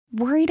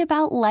Worried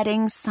about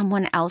letting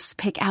someone else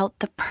pick out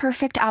the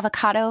perfect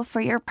avocado for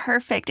your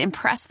perfect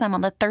impress them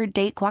on the third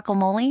date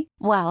guacamole?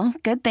 Well,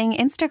 good thing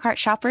Instacart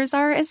shoppers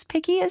are as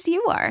picky as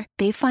you are.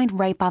 They find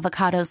ripe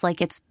avocados like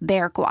it's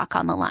their guac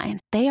on the line.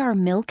 They are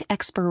milk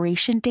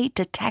expiration date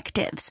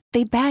detectives.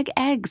 They bag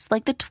eggs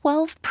like the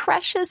 12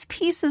 precious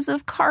pieces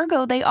of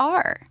cargo they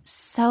are.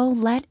 So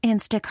let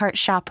Instacart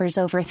shoppers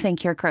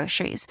overthink your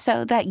groceries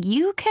so that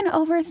you can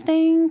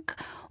overthink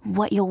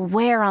what you'll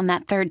wear on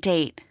that third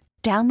date.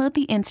 Download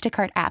the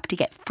Instacart app to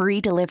get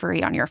free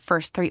delivery on your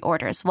first 3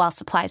 orders while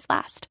supplies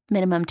last.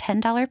 Minimum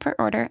 $10 per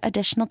order.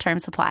 Additional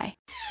terms apply.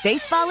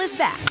 Baseball is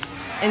back,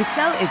 and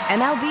so is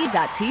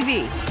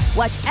MLB.tv.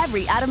 Watch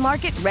every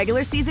out-of-market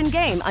regular season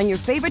game on your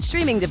favorite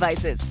streaming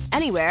devices.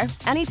 Anywhere,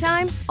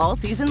 anytime, all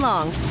season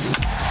long.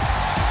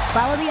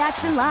 Follow the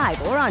action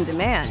live or on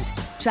demand.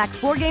 Track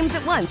 4 games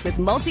at once with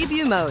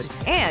multi-view mode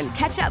and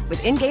catch up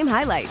with in-game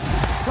highlights.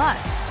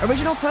 Plus,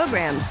 original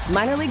programs,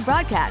 minor league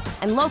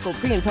broadcasts, and local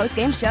pre- and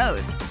post-game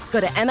shows. Go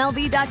to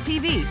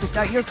MLB.tv to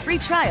start your free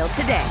trial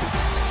today.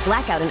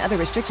 Blackout and other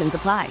restrictions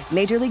apply.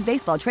 Major League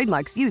Baseball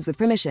trademarks used with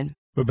permission.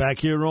 We're back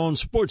here on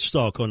Sports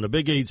Talk on the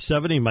Big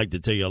 870. Mike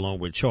Detillier along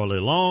with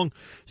Charlie Long.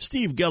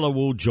 Steve Geller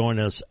will join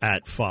us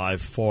at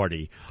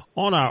 5:40.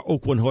 On our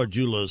Oakland Heart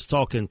Jewelers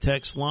Talking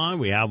text line,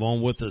 we have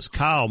on with us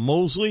Kyle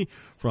Mosley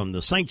from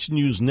the Saints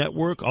News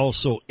Network,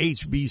 also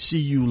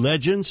HBCU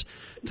Legends.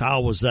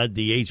 Kyle was at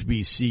the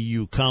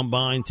HBCU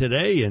Combine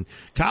today. And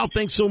Kyle,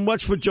 thanks so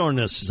much for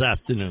joining us this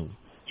afternoon.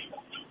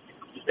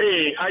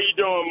 Hey, how you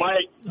doing,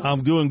 Mike?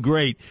 I'm doing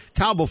great.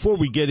 Kyle, before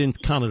we get into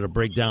kind of the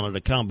breakdown of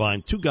the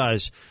Combine, 2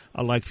 guys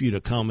I'd like for you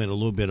to comment a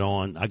little bit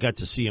on. I got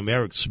to see him,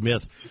 Eric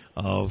Smith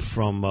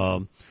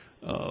from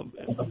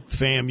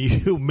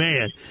FAMU.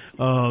 Man,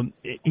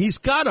 he's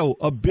got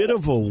a bit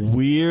of a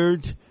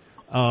weird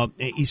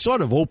he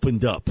sort of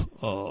opened up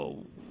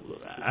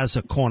as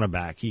a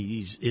cornerback.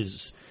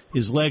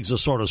 His legs are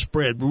sort of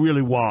spread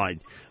really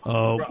wide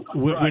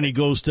when he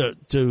goes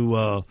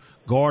to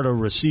guard a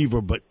receiver,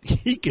 but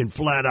he can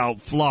flat out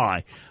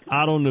fly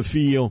out on the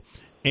field.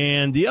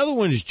 And the other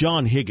one is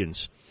John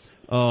Higgins.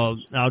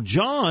 Now,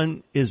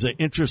 John is an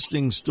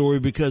interesting story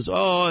because,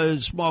 a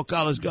small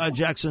college guy,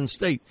 Jackson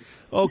State.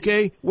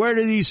 Okay, where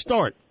did he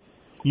start?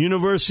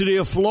 University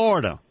of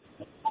Florida.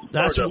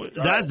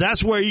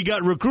 That's where he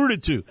got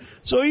recruited to.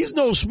 So he's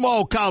no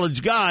small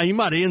college guy. He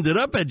might have ended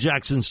up at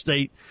Jackson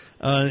State.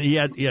 He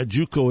had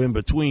JUCO in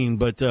between.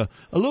 But a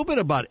little bit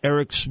about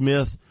Eric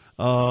Smith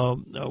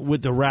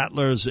with the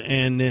Rattlers,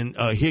 and then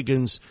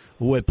Higgins,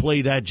 who had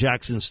played at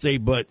Jackson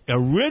State, but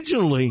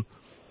originally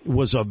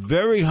was a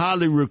very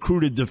highly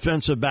recruited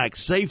defensive back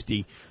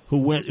safety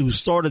who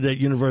started at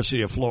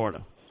University of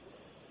Florida.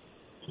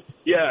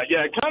 Yeah,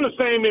 kind of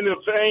same in the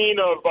vein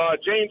of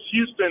James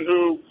Houston,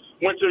 who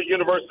went to the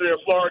University of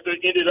Florida,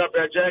 ended up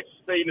at Jackson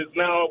State, and is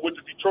now with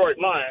the Detroit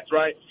Lions,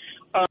 right?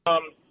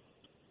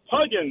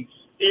 Huggins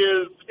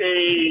is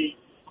he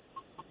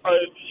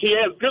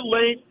has good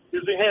length, he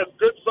has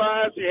good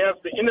size, he has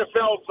the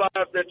NFL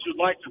size that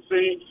you'd like to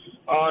see.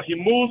 He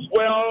moves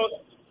well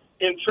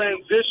in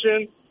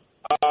transition.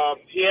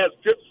 He has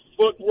good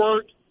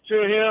footwork to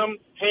him,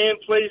 hand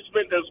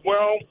placement as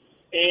well,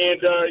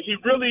 and he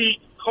really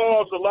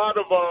caused a lot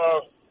of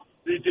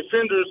the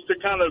defenders to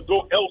kind of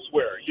go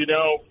elsewhere,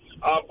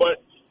 but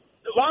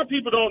a lot of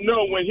people don't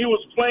know when he was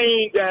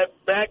playing that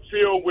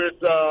backfield with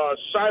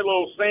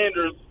Shiloh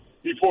Sanders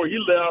before he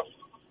left,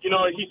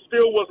 he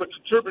still was a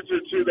contributor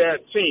to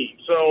that team.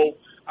 So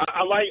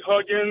I like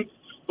Huggins,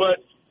 but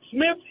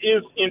Smith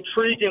is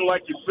intriguing,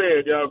 like you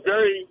said,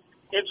 very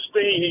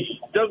interesting. He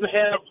doesn't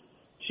have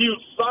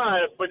huge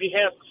size, but he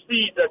has the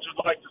speed that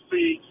you'd like to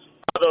see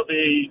out of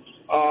a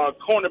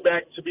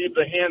cornerback to be able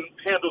to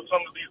handle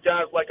some of these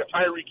guys like a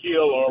Tyreek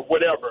Hill or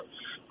whatever.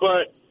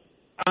 But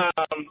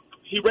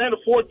he ran a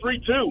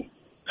 4.32,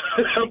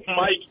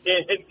 Mike.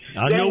 And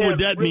I know what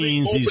that really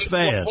means. He's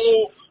fast.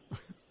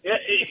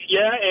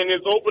 And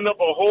it's opened up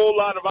a whole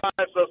lot of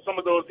eyes of some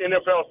of those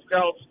NFL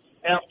scouts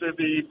after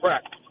the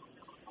practice.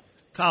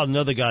 Kyle,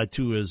 another guy,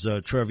 too, is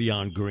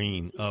Jarveon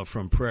Green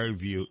from Prairie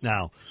View.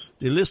 Now,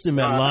 they list him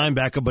at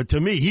linebacker, but to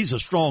me, he's a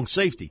strong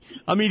safety.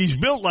 I mean, he's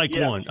built like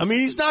one. I mean,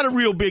 he's not a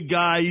real big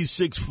guy. He's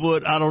 6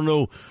 foot. I don't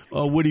know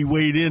what he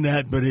weighed in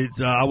at, but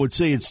I would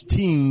say it's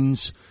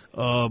teens.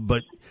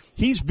 But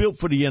he's built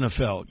for the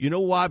NFL. You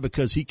know why?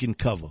 Because he can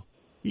cover.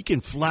 He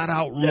can flat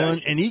out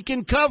run, and he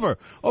can cover.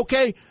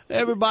 Okay,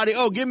 everybody,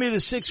 give me the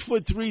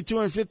 6'3",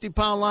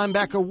 250-pound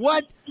linebacker.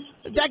 What?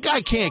 That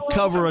guy can't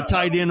cover a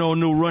tight end or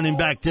no running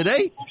back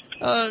today.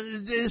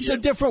 It's a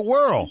different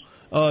world.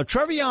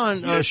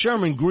 Jarveon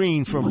Sherman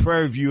Green from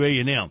Prairie View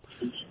A&M.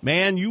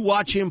 Man, you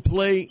watch him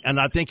play, and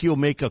I think he'll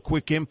make a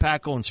quick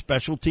impact on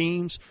special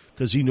teams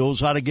because he knows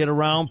how to get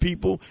around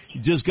people. He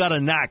just got a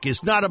knack.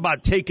 It's not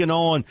about taking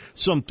on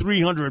some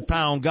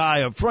 300-pound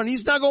guy up front.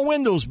 He's not going to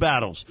win those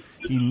battles.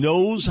 He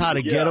knows how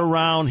to get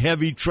around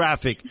heavy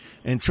traffic,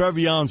 and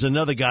Jarveon's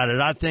another guy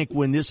that I think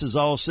when this is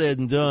all said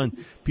and done,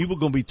 people are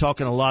going to be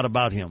talking a lot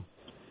about him.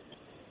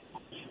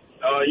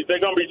 They're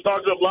going to be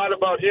talking a lot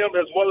about him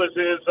as well as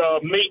his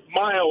mate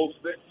Miles,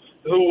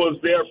 who was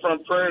there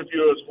from Prairie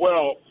View as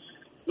well.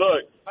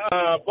 Look,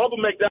 Bubba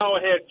McDowell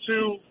had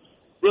two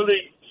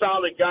really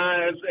solid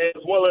guys,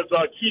 as well as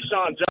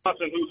Keyshawn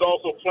Johnson, who's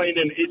also playing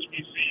in the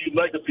HBCU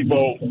Legacy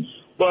Bowl.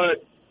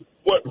 But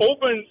what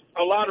opened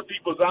a lot of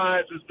people's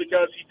eyes is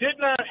because he did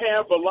not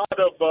have a lot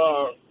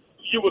of,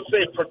 you would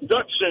say,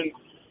 production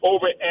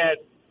over at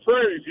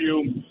Prairie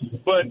View,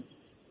 but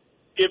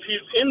if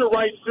he's in the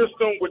right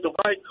system with the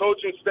right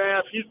coaching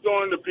staff, he's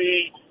going to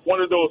be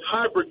one of those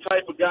hybrid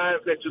type of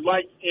guys that you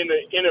like in the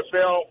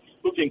NFL,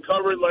 who can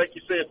cover, like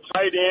you said,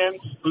 tight end,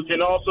 who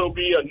can also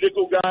be a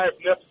nickel guy if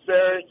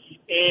necessary,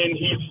 and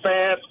he's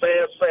fast.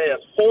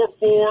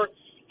 4.4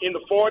 in the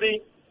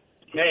 40.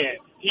 Man,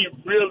 he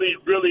really,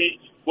 really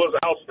was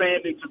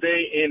outstanding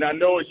today, and I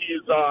know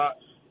he's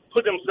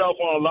put himself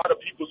on a lot of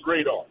people's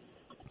radar.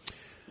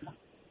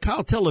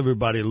 Kyle, tell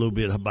everybody a little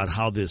bit about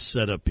how this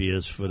setup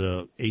is for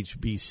the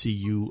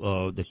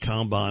HBCU, the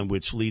combine,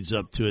 which leads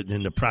up to it, and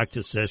then the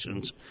practice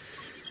sessions,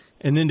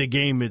 and then the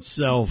game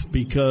itself,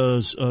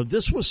 because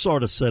this was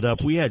sort of set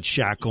up. We had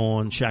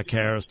Shaq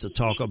Harris, to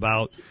talk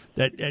about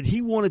that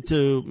he wanted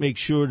to make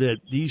sure that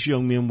these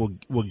young men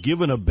were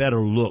given a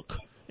better look.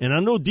 And I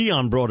know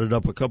Dion brought it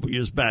up a couple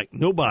years back.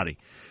 Nobody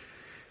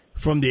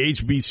from the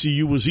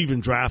HBCU was even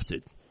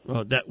drafted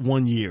that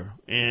 1 year.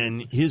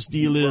 And his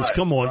deal is,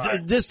 come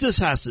on, this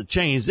has to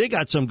change. They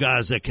got some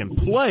guys that can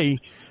play,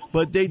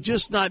 but they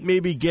just not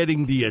maybe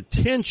getting the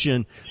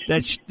attention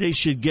that they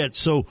should get.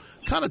 So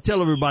kind of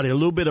tell everybody a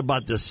little bit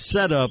about the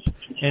setup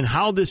and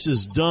how this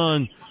is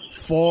done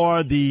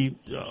for the,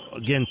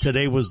 again,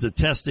 today was the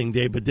testing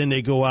day, but then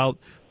they go out,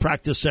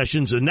 practice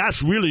sessions, and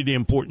that's really the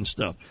important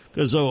stuff.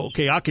 Because,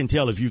 okay, I can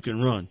tell if you can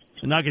run,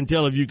 and I can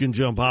tell if you can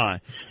jump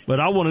high,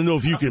 but I want to know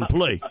if you can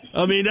play.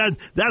 I mean,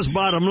 that's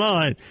bottom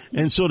line.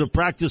 And so the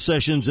practice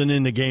sessions and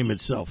then the game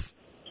itself.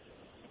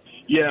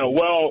 Yeah,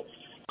 well,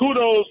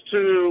 kudos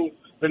to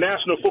the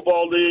National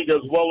Football League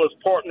as well as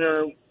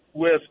partner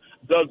with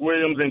Doug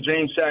Williams and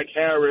James Shaq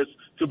Harris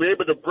to be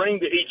able to bring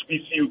the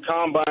HBCU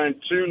Combine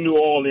to New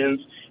Orleans.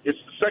 It's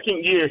the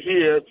second year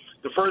here.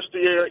 The first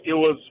year it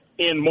was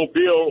in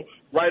Mobile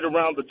right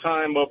around the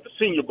time of the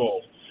Senior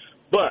Bowl.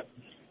 But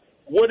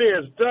what it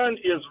has done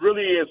is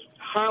really has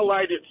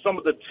highlighted some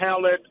of the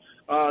talent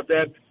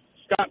that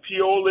Scott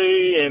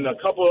Pioli and a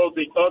couple of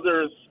the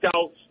other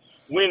scouts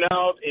went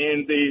out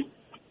and they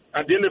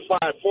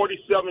identified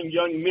 47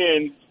 young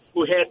men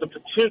who had the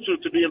potential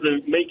to be able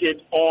to make it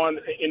on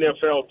an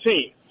NFL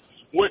team,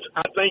 which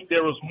I think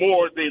there was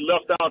more they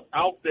left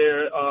out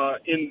there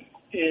in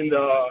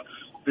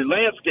the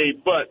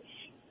landscape. But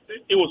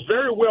it was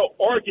very well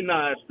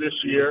organized this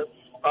year.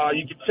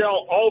 You could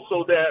tell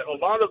also that a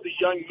lot of the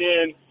young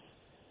men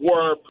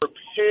were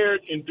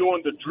prepared in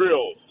doing the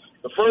drills.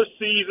 The first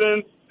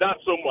season, not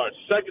so much.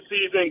 Second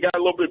season got a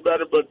little bit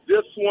better, but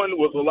this one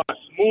was a lot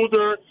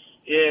smoother,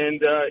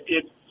 and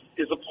it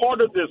is a part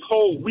of this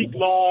whole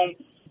week-long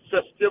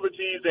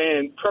festivities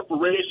and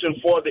preparation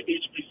for the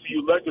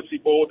HBCU Legacy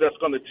Bowl that's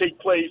going to take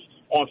place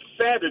on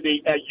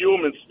Saturday at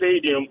Ullman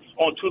Stadium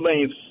on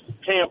Tulane's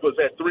campus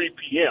at 3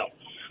 p.m.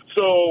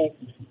 So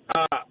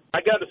I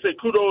got to say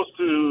kudos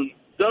to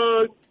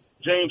Doug,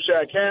 James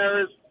Shaq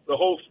Harris, the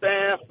whole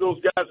staff.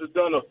 Those guys have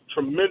done a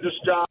tremendous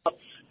job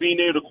being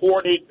able to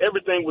coordinate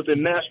everything with the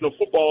National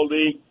Football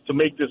League to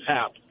make this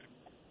happen.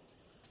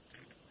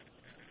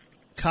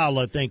 Kyle,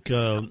 I think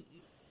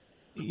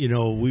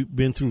we've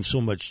been through so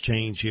much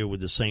change here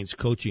with the Saints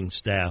coaching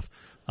staff.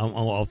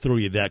 I'll throw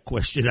you that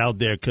question out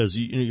there because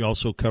you're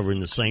also covering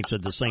the Saints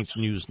at the Saints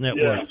News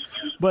Network.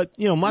 Yeah. But,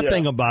 my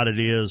thing about it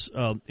is,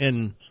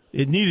 and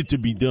it needed to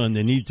be done.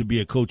 There needed to be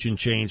a coaching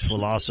change,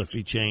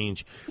 philosophy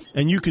change.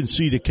 And you can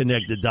see to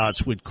connect the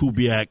dots with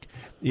Kubiak,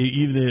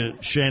 even the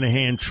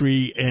Shanahan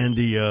tree and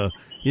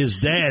his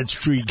dad's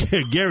tree,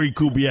 Gary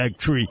Kubiak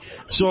tree.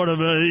 Sort of,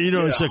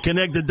 it's a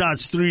connect the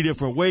dots three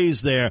different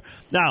ways there.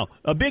 Now,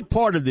 a big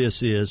part of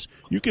this is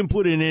you can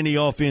put in any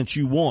offense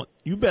you want.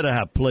 You better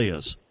have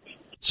players.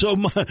 So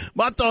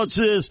my thoughts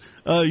is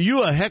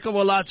you're a heck of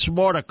a lot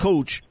smarter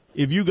coach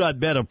if you got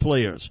better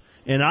players.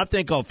 And I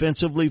think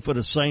offensively for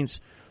the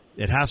Saints,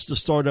 it has to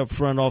start up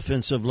front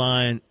offensive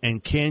line.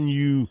 And can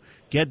you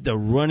get the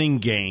running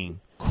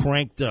game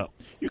cranked up?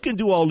 You can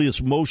do all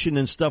this motion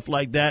and stuff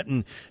like that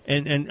and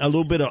a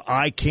little bit of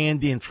eye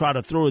candy and try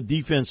to throw a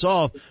defense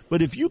off.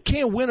 But if you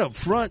can't win up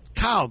front,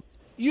 Kyle,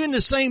 you're in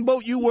the same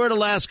boat you were the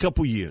last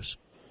couple years.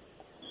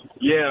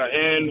 Yeah,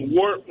 and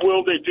what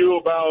will they do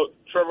about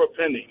Trevor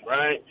Penning,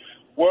 right?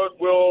 What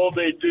will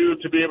they do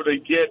to be able to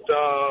get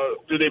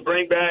do they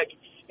bring back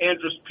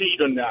Andrews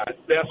Pete or not?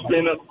 That's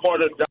been a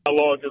part of the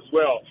dialogue as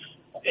well.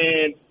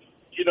 And,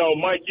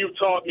 Mike, you've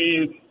taught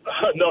me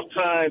enough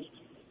times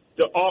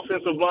the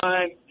offensive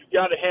line, you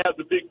got to have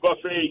the big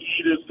buffet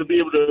eaters to be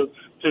able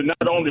to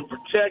not only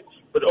protect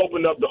but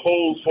open up the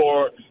holes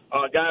for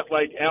guys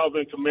like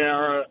Alvin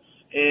Kamara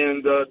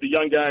and the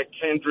young guy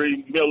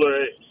Kendry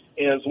Miller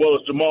as well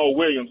as Jamal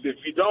Williams. If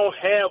you don't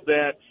have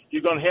that,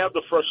 you're going to have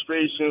the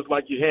frustrations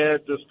like you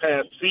had this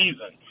past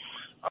season.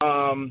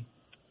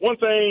 One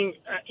thing,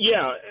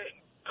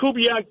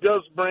 Kubiak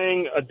does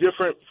bring a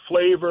different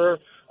flavor.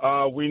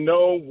 We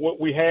know what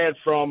we had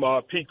from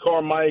Pete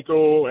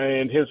Carmichael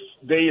and his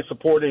days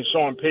supporting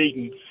Sean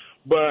Payton,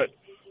 but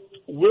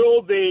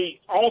will they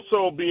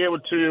also be able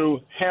to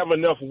have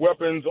enough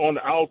weapons on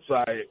the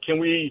outside?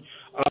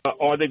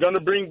 Are they going to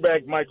bring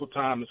back Michael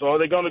Thomas? Or are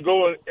they going to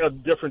go in a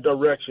different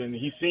direction?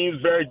 He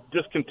seems very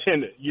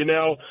discontented,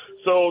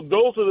 So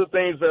those are the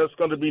things that's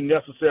going to be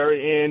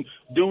necessary. And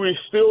do we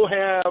still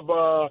have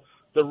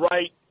the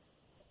right,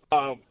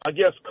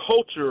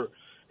 culture?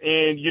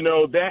 And,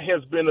 that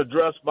has been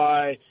addressed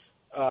by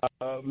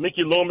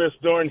Mickey Loomis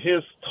during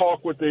his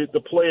talk with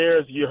the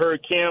players. You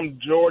heard Cam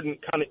Jordan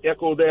kind of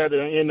echo that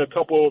in a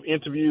couple of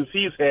interviews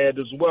he's had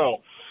as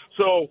well.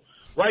 So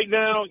right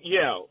now,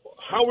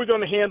 how are we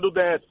going to handle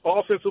that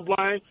offensive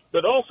line?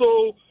 But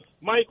also,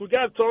 Mike, we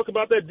got to talk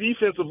about that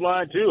defensive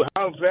line too.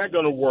 How's that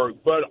going to work?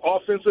 But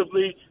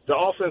offensively, the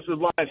offensive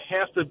line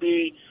has to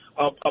be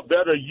a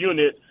better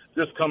unit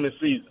this coming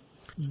season.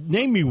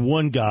 Name me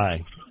one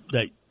guy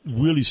that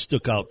really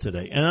stuck out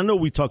today. And I know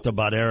we talked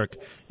about Eric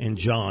and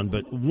John,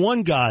 but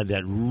one guy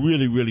that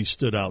really, really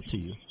stood out to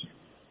you.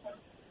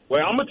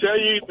 Well, I'm going to tell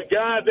you, the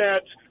guy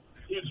that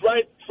he's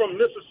right from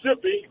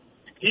Mississippi,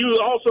 he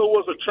also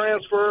was a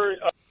transfer,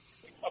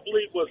 I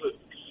believe was it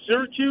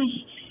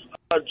Syracuse?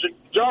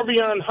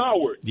 Jarveon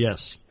Howard.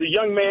 Yes. The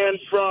young man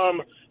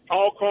from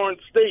Alcorn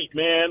State,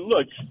 man.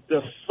 Look,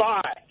 the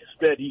size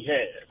that he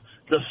has,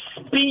 the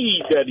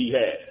speed that he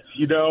has,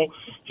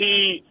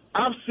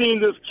 I've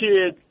seen this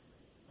kid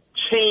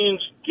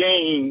change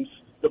games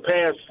the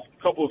past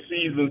couple of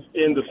seasons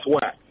in the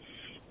SWAC.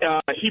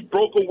 He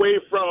broke away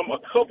from a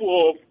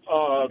couple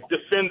of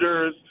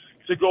defenders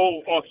to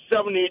go on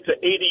 70 to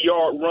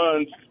 80-yard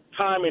runs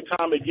time and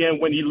time again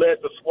when he led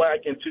the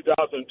SWAC in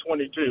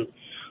 2022.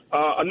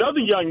 Another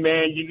young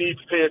man you need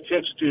to pay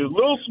attention to, a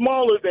little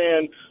smaller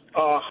than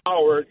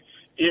Howard,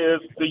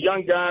 is the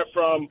young guy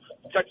from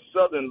Texas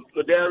Southern,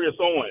 Ladarius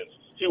Owens.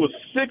 He was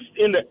sixth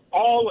in the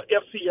all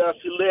FCS.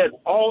 He led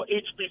all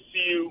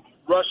HBCU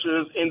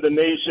rushers in the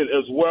nation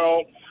as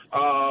well,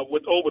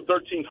 with over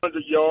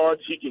 1,300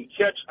 yards. He can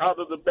catch out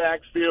of the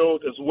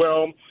backfield as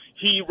well.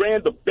 He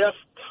ran the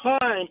best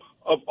time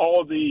of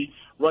all the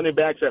running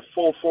backs at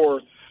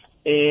 4.4.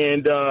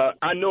 And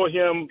I know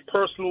him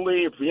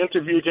personally. We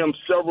interviewed him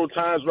several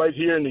times right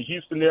here in the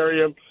Houston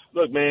area.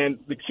 Look, man,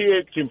 the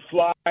kid can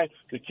fly.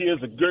 The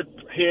kid's a good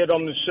head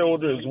on the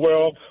shoulder as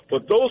well.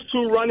 But those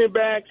two running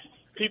backs,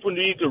 people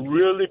need to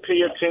really pay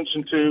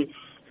attention to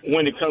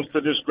when it comes to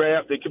this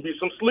draft. There could be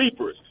some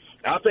sleepers.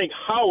 I think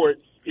Howard,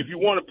 if you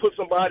want to put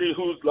somebody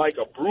who's like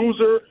a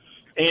bruiser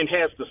and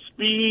has the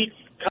speed,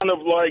 kind of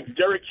like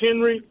Derrick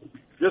Henry,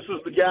 this is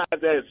the guy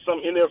that some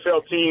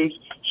NFL teams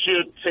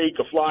should take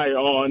a flyer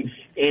on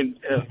and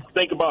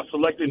think about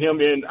selecting him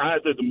in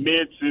either the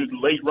mid to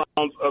late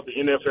rounds of the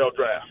NFL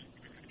draft.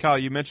 Kyle,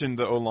 you mentioned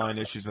the O-line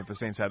issues that the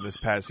Saints had this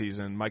past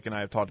season. Mike and I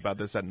have talked about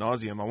this ad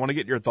nauseum. I want to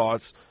get your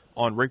thoughts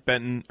on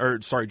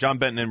John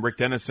Benton and Rick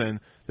Dennison,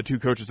 the two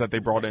coaches that they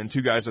brought in,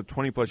 two guys with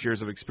 20-plus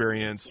years of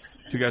experience,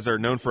 two guys that are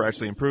known for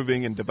actually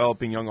improving and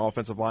developing young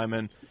offensive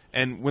linemen.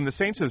 And when the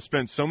Saints have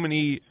spent so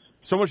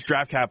much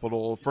draft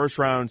capital,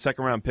 first-round,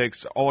 second-round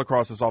picks all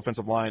across this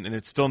offensive line, and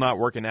it's still not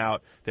working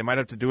out, they might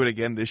have to do it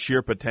again this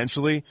year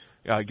potentially,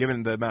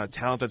 given the amount of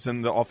talent that's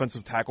in the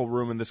offensive tackle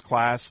room in this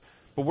class.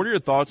 But what are your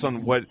thoughts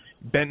on what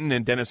Benton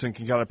and Dennison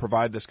can kind of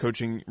provide this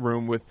coaching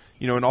room with,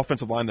 an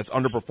offensive line that's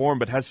underperformed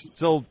but has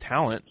still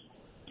talent?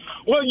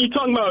 Well, you're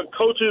talking about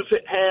coaches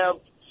that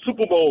have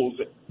Super Bowls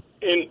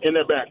in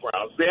their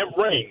backgrounds. They have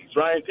rings,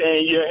 right?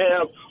 And you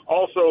have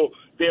also,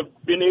 they've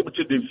been able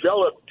to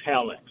develop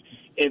talent.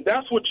 And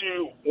that's what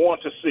you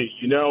want to see,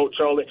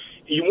 Charlie.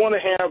 You want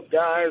to have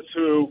guys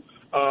who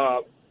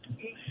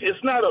it's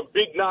not a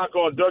big knock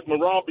on Doug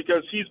Marrone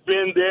because he's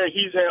been there.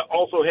 He's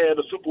also had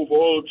a Super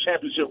Bowl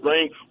championship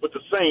ring with the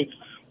Saints.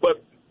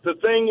 But the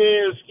thing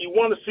is, you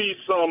want to see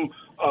some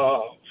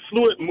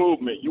fluid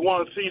movement. You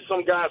want to see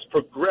some guys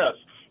progress.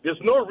 There's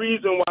no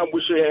reason why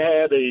we should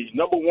have had a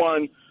number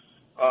one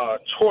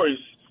choice,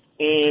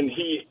 and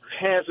he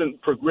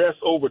hasn't progressed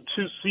over 2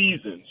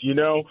 seasons, You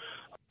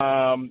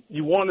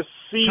want to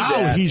see Kyle,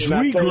 that. He's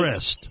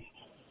regressed.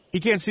 He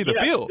can't see the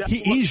field.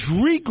 He's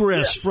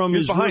regressed from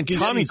his behind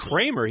Tommy season.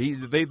 Kramer.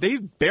 They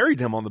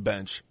buried him on the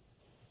bench.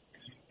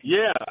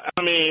 Yeah,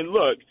 I mean,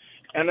 look,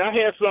 and I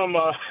had some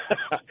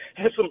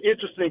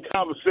interesting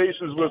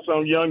conversations with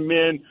some young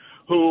men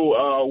who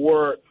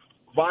were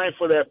vying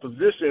for that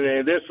position,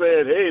 and they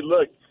said, "Hey,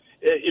 look,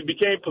 it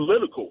became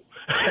political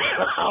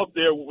out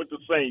there with the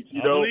Saints."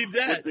 I believe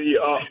that.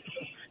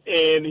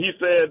 And he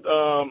said,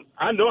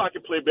 "I know I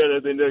can play better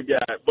than that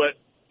guy, but."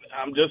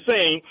 I'm just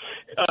saying,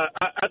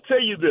 I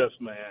tell you this,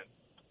 man.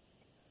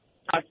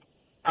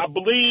 I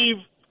believe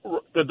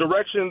the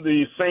direction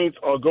the Saints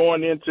are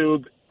going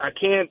into, I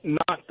can't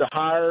knock the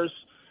hires,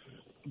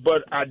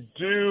 but I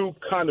do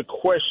kind of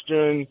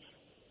question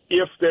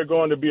if they're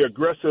going to be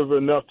aggressive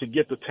enough to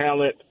get the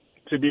talent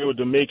to be able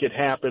to make it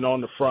happen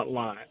on the front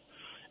line.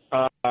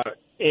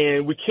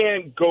 And we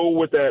can't go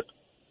with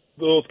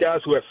those guys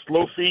who have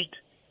slow feet.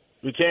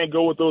 We can't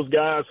go with those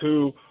guys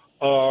who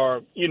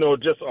are,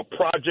 just a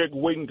project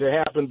waiting to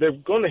happen. They're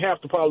going to have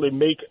to probably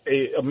make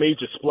a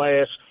major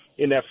splash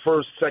in that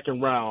first,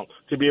 second round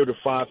to be able to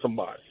find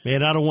somebody.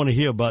 Man, I don't want to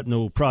hear about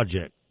no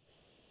project.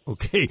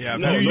 Okay, yeah,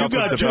 you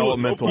got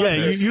developmental.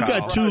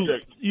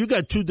 You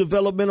got two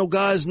developmental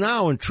guys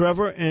now, and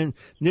Trevor and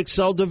Nick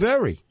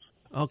Saldiveri.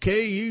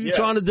 Okay, you're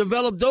trying to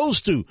develop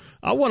those two.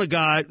 I want a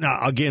guy now.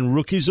 Again,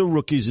 rookies are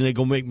rookies, and they're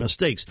gonna make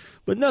mistakes.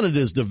 But none of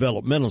this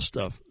developmental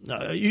stuff.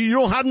 You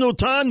don't have no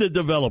time to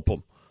develop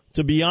them.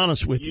 To be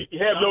honest with you, you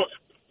have no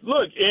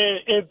look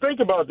and think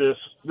about this: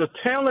 the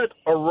talent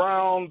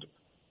around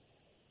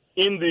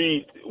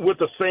with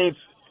the Saints.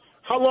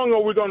 How long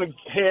are we going to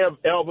have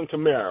Alvin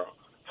Kamara?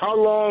 How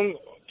long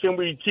can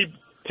we keep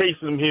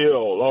Taysom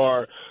Hill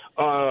or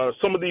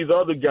some of these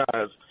other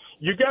guys?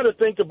 You got to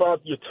think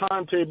about your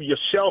timetable, your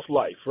shelf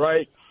life,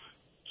 right?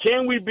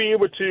 Can we be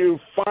able to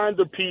find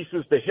the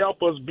pieces to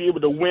help us be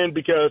able to win?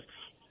 Because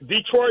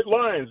Detroit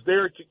Lions,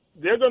 they're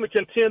going to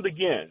contend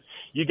again.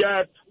 You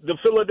got the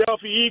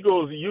Philadelphia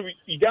Eagles.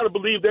 You got to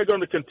believe they're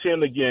going to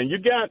contend again. You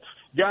got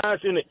guys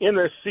in the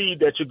NFC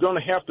that you're going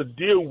to have to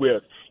deal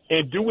with.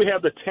 And do we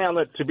have the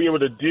talent to be able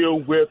to deal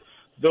with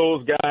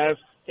those guys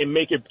and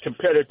make it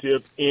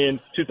competitive in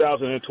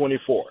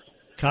 2024?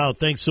 Kyle,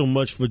 thanks so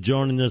much for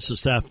joining us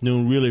this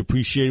afternoon. Really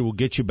appreciate it. We'll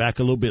get you back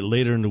a little bit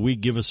later in the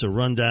week. Give us a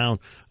rundown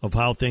of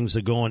how things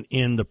are going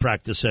in the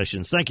practice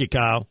sessions. Thank you,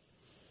 Kyle.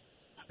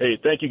 Hey,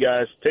 thank you,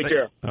 guys. Take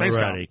care. Thanks,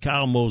 all righty.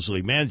 Kyle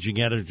Mosley,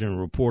 managing editor and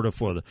reporter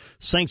for the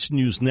Saints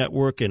News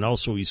Network, and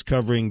also he's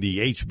covering the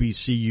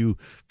HBCU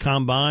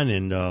Combine,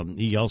 and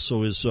he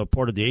also is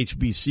part of the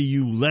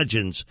HBCU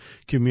Legends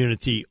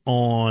community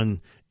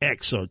on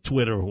X or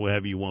Twitter or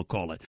whatever you want to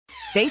call it.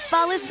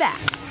 Baseball is back,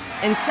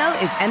 and so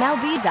is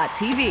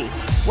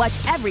MLB.tv.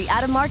 Watch every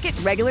out-of-market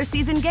regular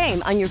season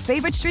game on your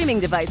favorite streaming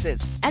devices,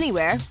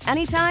 anywhere,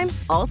 anytime,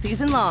 all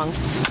season long.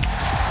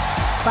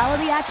 Follow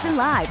the action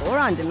live or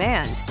on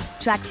demand.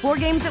 Track 4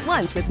 games at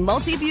once with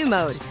multi-view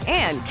mode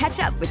and catch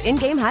up with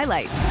in-game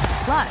highlights.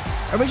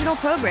 Plus, original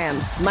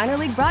programs, minor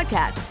league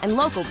broadcasts, and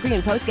local pre-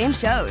 and post-game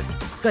shows.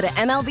 Go to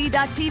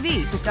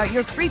MLB.tv to start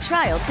your free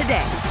trial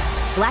today.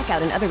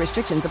 Blackout and other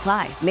restrictions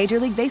apply. Major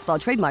League Baseball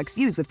trademarks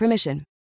used with permission.